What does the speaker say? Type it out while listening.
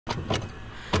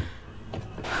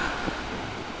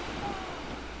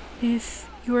If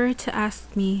you were to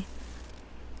ask me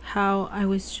how I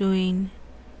was doing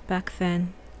back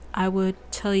then, I would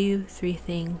tell you 3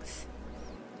 things: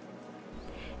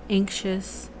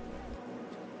 anxious,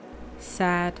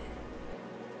 sad,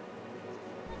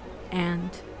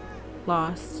 and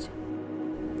lost.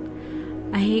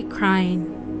 I hate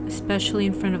crying, especially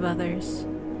in front of others,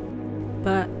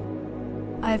 but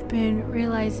I've been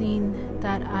realizing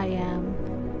that I am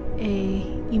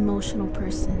an emotional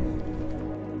person,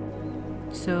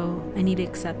 so I need to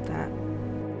accept that.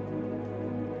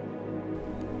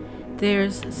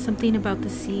 There's something about the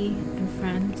sea and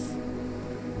friends.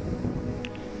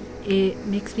 It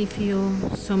makes me feel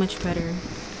so much better.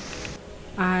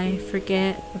 I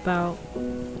forget about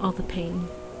all the pain.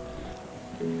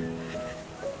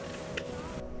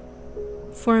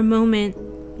 For a moment,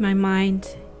 my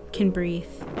mind can breathe.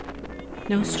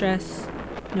 No stress,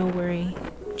 no worry,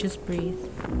 just breathe.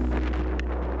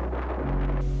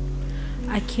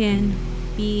 I can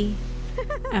be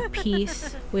at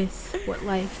peace with what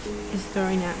life is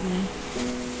throwing at me.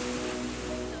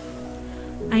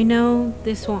 I know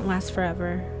this won't last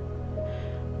forever.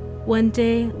 One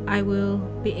day I will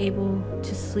be able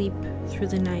to sleep through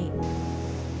the night.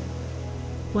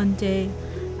 One day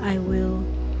I will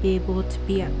be able to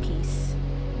be at peace.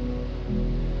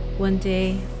 One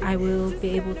day I will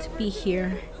be able to be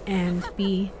here and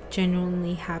be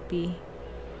genuinely happy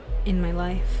in my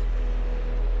life.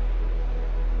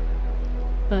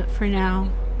 But for now,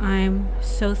 I'm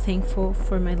so thankful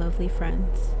for my lovely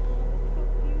friends.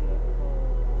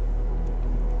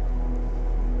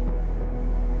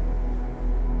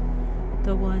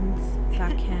 The ones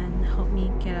that can help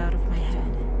me get out of my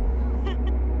head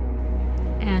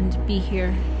and be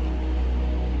here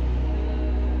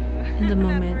in the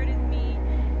moment,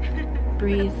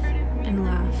 breathe and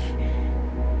laugh.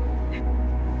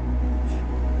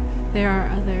 There are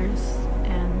others,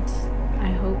 and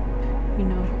I hope you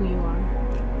know who you are.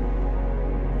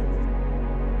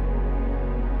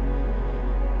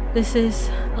 This is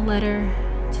a letter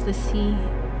to the sea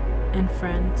and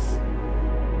friends.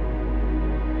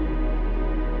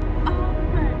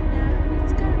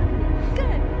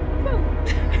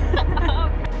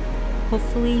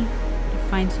 Hopefully, it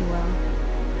finds you well.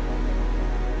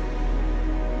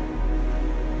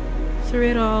 Through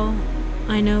it all,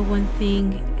 I know one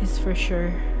thing is for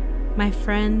sure. My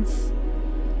friends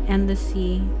and the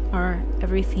sea are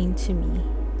everything to me.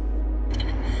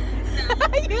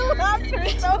 You laughed her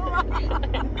so much.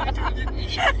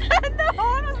 No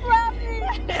one was laughing.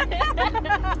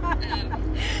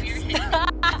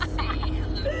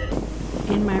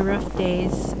 In my rough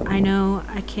days, I know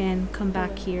I can come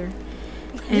back here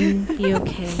and be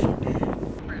okay.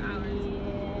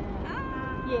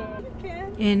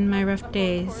 In my rough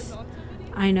days,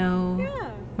 I know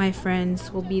my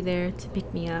friends will be there to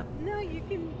pick me up. No, you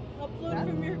can upload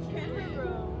from your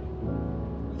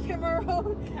camera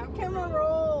roll. Camera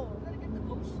roll.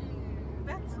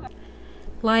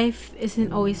 Life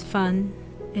isn't always fun.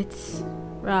 It's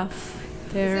rough.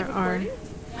 There are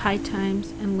high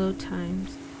times and low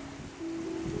times,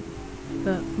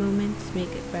 but moments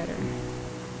make it better.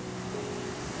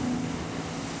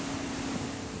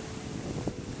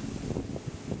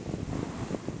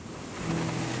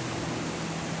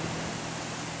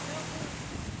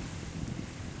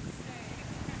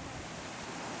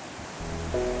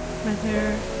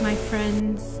 Whether my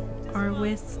friends are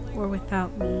with or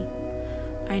without me,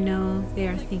 I know they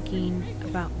are thinking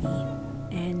about me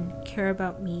and care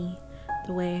about me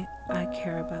the way I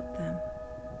care about them.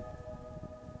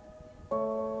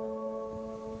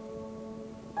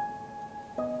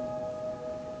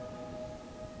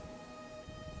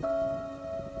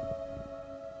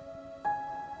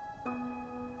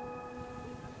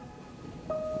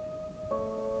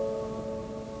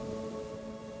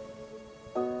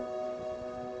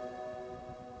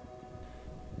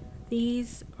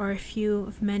 These are a few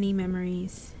of many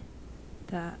memories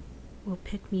that will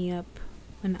pick me up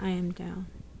when I am down.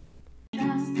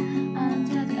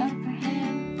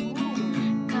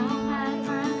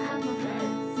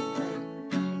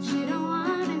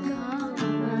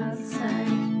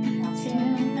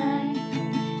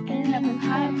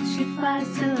 She flies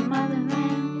to the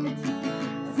motherland,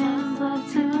 sends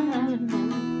love to another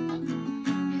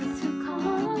man. It's too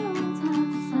cold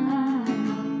outside,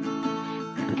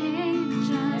 but ain't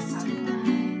just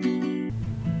right.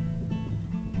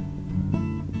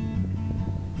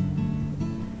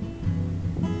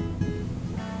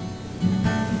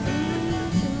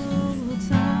 Angel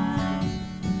time,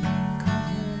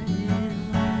 covered in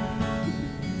light,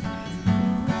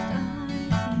 closed eyes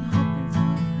and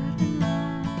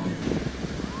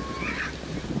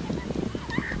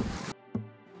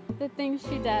things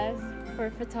she does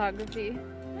for photography.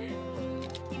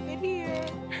 Keep it here.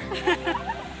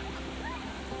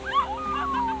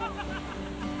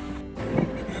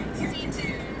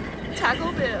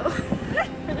 Taco Bill.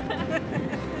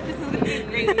 This is gonna be a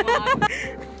great vlog.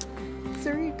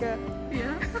 Sarika.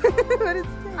 Yeah. What is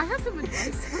I have some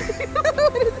advice for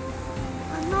you.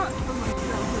 I'm not for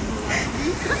myself in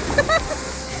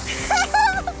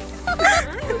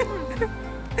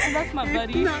and that's my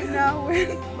buddy. Not now,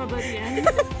 wait. My buddy Annie.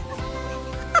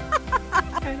 I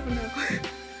don't know.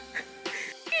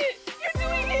 You're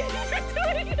doing it! You're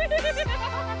doing it!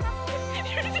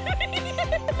 You're doing it!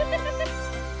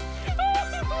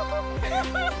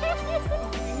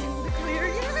 Clear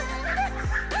again?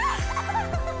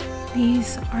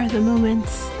 These are the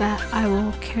moments that I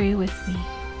will carry with me.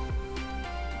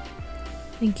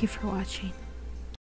 Thank you for watching.